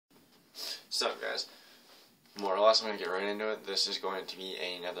So guys, more or less I'm going to get right into it. This is going to be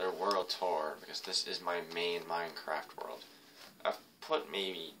another world tour, because this is my main Minecraft world. I've put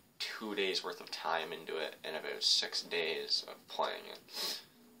maybe 2 days worth of time into it, and about 6 days of playing it.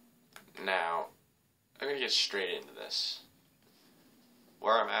 Now, I'm going to get straight into this.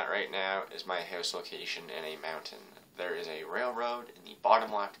 Where I'm at right now is my house location in a mountain. There is a railroad in the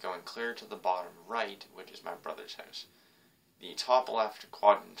bottom left going clear to the bottom right, which is my brother's house. The top left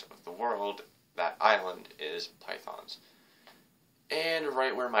quadrant of the world, that island, is pythons. And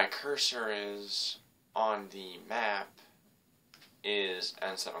right where my cursor is on the map is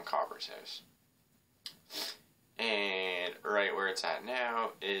N7 Copper's house. And right where it's at now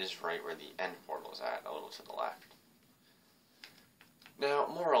is right where the end portal is at, a little to the left. Now,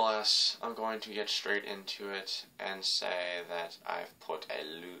 more or less, I'm going to get straight into it and say that I've put a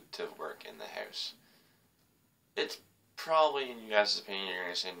lot of work in the house. It's probably, in you guys' opinion, you're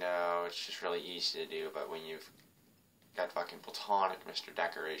going to say, no, it's just really easy to do, but when you've got fucking platonic Mr.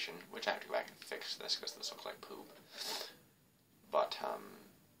 Decoration, which I have to go back and fix this, because this looks like poop. But,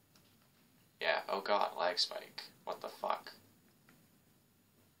 yeah, oh god, lag spike. What the fuck?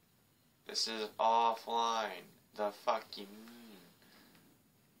 This is offline. The fuck you mean?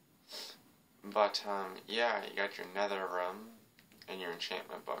 But, yeah, you got your nether room and your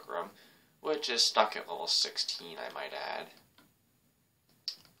enchantment book room, which is stuck at level 16, I might add.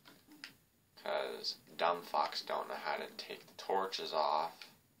 Because dumb fucks don't know how to take the torches off.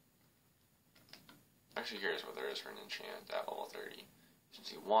 Actually, here's what there is for an enchant at level 30.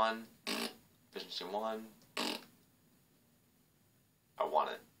 Efficiency 1. Efficiency 1. I want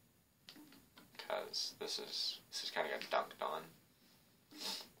it. Because this is kind of got dunked on.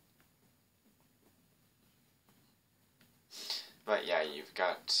 But yeah, you've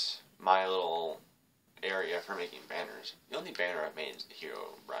got my little area for making banners. The only banner I've made is the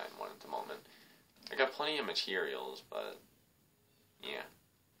Hero Brian one at the moment. I got plenty of materials, but yeah,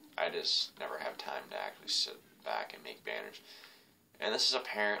 I just never have time to actually sit back and make banners. And this is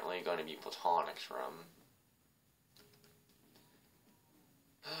apparently going to be Platonic's room.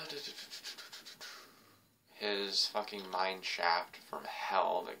 His fucking mine shaft from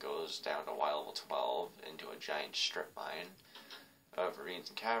hell that goes down to Y level 12 into a giant strip mine of ravines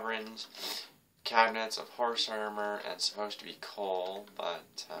and caverns, cabinets of horse armor, and supposed to be coal,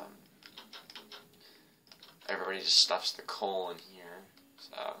 but everybody just stuffs the coal in here,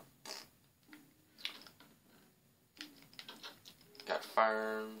 so. Got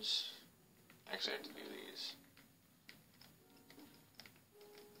farms. Actually, I have to do these.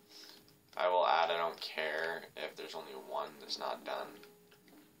 I will add, I don't care if there's only one that's not done.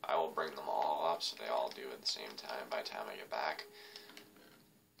 I will bring them all up so they all do at the same time by the time I get back.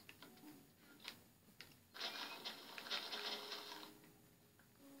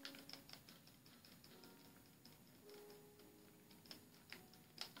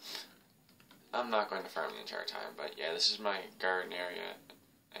 I'm not going to farm the entire time, but yeah, this is my garden area,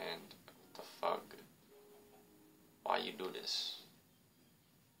 and the fuck? Why you do this?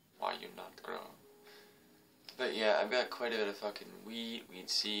 Why you not grow? But yeah, I've got quite a bit of fucking wheat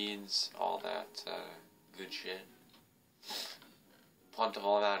seeds, all that good shit.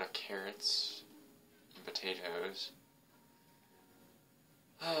 Plentiful amount of carrots and potatoes.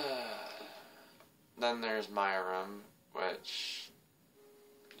 Then there's my room, which,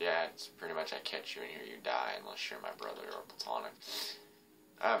 yeah, it's pretty much I catch you in here, you die, unless you're my brother or platonic.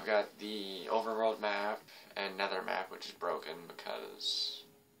 I've got the overworld map and nether map, which is broken because,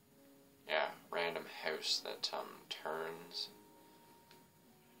 yeah, random house that turns.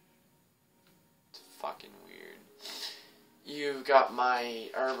 It's fucking weird. You've got my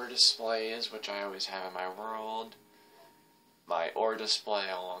armor displays, which I always have in my world. My ore display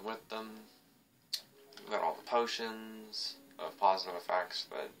along with them. You've got all the potions of positive effects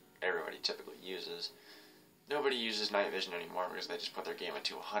that everybody typically uses. Nobody uses night vision anymore because they just put their game at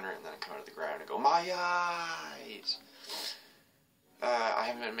 200 and then come to the ground and go, my eyes! I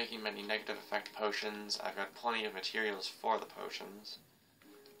haven't been making many negative effect potions. I've got plenty of materials for the potions.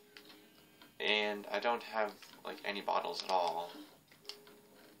 And I don't have, like, any bottles at all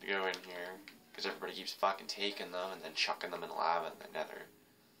to go in here, because everybody keeps fucking taking them and then chucking them in lava in the nether.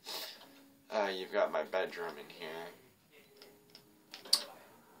 You've got my bedroom in here.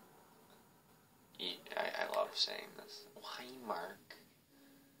 I love saying this. Why, Mark?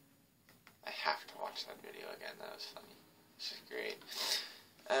 I have to watch that video again, that was funny. This is great.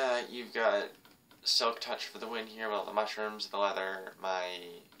 You've got Silk Touch for the win here with all the mushrooms, the leather, my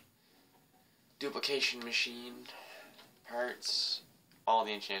duplication machine parts, all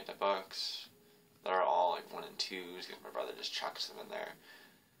the enchanted books. They're all like 1 and 2s because my brother just chucks them in there.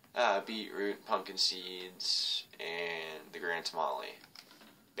 beetroot, pumpkin seeds, and the grand tamale.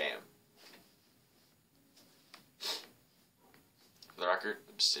 Bam. For the record,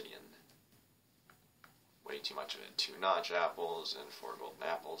 obsidian. Way too much of it. 2 notch apples and 4 golden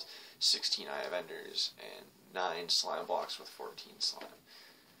apples, 16 eye of enders, and 9 slime blocks with 14 slime.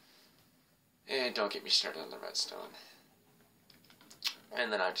 And don't get me started on the redstone.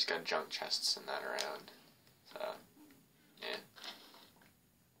 And then I've just got junk chests and that around. So, yeah.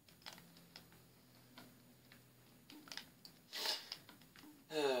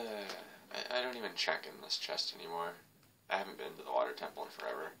 I don't even check in this chest anymore. I haven't been to the water temple in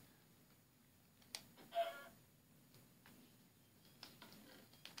forever.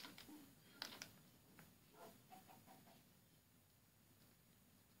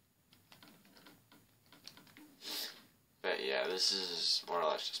 But yeah, this is more or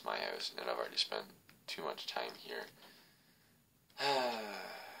less just my house, and I've already spent too much time here.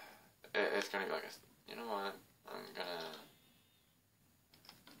 It's gonna be like a... You know what? I'm gonna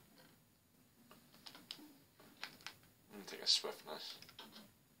take a swiftness.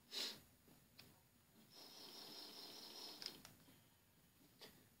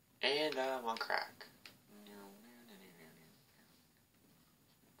 And I'm on crack.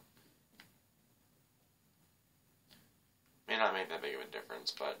 May not make that big of a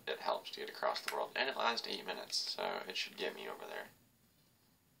difference, but it helps to get across the world. And it lasts 8 minutes, so it should get me over there.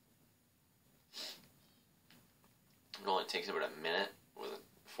 It only takes about a minute with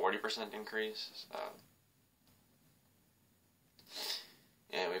a 40% increase, so...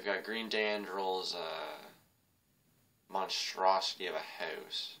 Yeah, we've got green Dandrel's monstrosity of a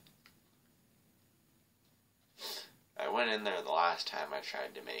house. I went in there the last time I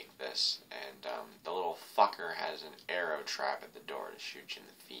tried to make this, and the little fucker has an arrow trap at the door to shoot you in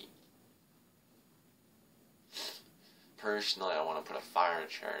the feet. Personally, I want to put a fire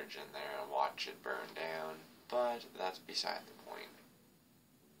charge in there and watch it burn down, but that's beside the point.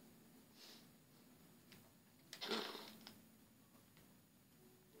 Ooh.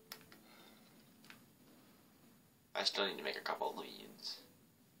 I still need to make a couple leads.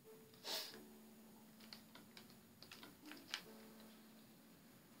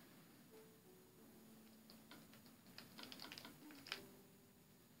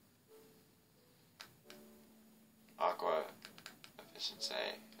 Aqua efficiency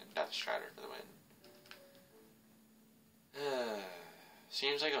and Death Strider for the win.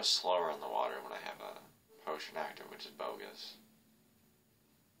 Seems I go slower on the water when I have a potion active, which is bogus.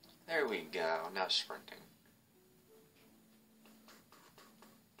 There we go, now sprinting.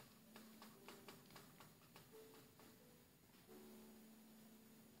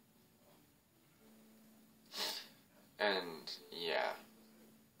 And, yeah.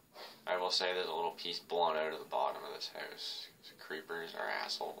 I will say there's a little piece blown out of the bottom of this house. Creepers are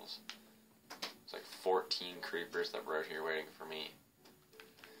assholes. There's like 14 creepers that were out here waiting for me.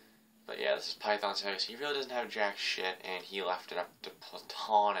 But yeah, this is Python's house. He really doesn't have jack shit, and he left it up to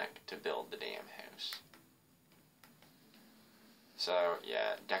Platonic to build the damn house. So,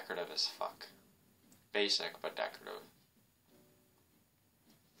 yeah, decorative as fuck. Basic, but decorative.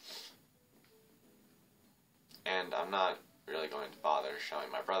 And I'm not really going to bother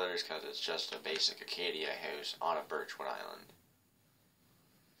showing my brothers because it's just a basic Acadia house on a Birchwood Island.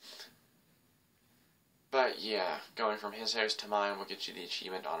 But yeah, going from his house to mine will get you the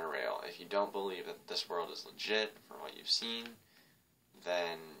achievement on a rail. If you don't believe that this world is legit from what you've seen,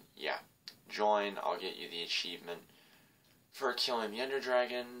 then yeah, join. I'll get you the achievement for killing the Ender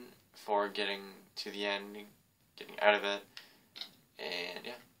Dragon, for getting to the end, getting out of it, and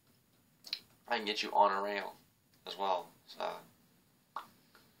yeah, I can get you on a rail as well. So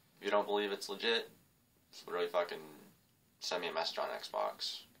if you don't believe it's legit, just literally fucking send me a message on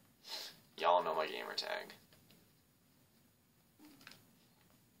Xbox. Y'all know my gamer tag.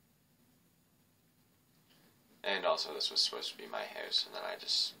 And also, this was supposed to be my house, and then I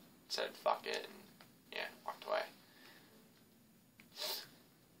just said fuck it, and yeah, walked away.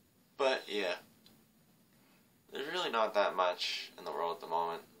 But yeah, there's really not that much in the world at the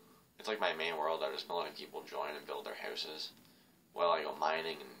moment. It's like my main world. I just been letting people join and build their houses while I go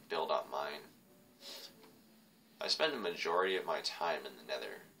mining and build up mine. I spend the majority of my time in the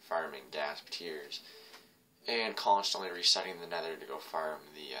nether farming gasp tiers and constantly resetting the nether to go farm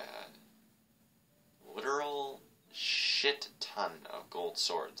the literal shit ton of gold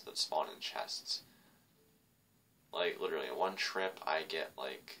swords that spawn in chests. Like, literally, in one trip I get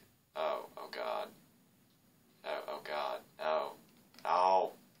like, oh god, oh god, no,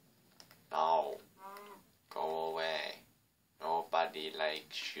 go away, nobody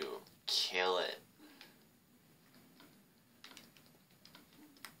likes you, kill it.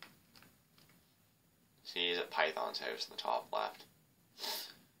 So he's at Python's house in the top left.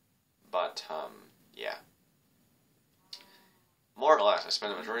 But, yeah. More or less, I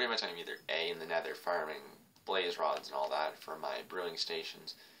spend the majority of my time either A, in the nether farming blaze rods and all that for my brewing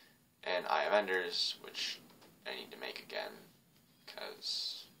stations, and Eye of Enders, which I need to make again,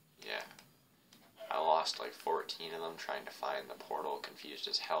 because, yeah, I lost like 14 of them trying to find the portal, confused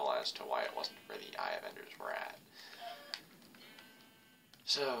as hell as to why it wasn't where the Eye of Enders were at.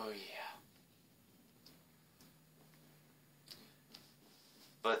 So, yeah.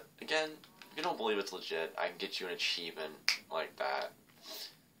 But, again, if you don't believe it's legit, I can get you an achievement like that.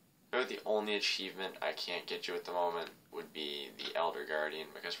 Maybe the only achievement I can't get you at the moment would be the Elder Guardian,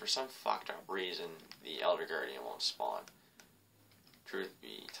 because for some fucked up reason, the Elder Guardian won't spawn. Truth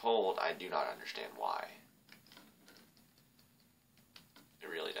be told, I do not understand why.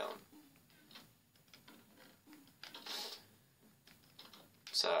 I really don't.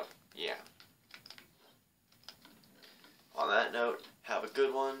 So, yeah. On that note, have a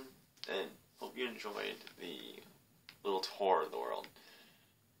good one, and hope you enjoyed the little tour of the world.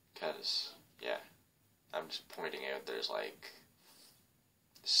 Because, yeah, I'm just pointing out there's like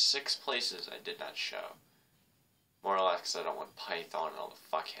 6 places I did not show. More or less because I don't want Python and all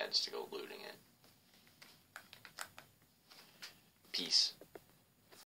the fuckheads to go looting it. Peace.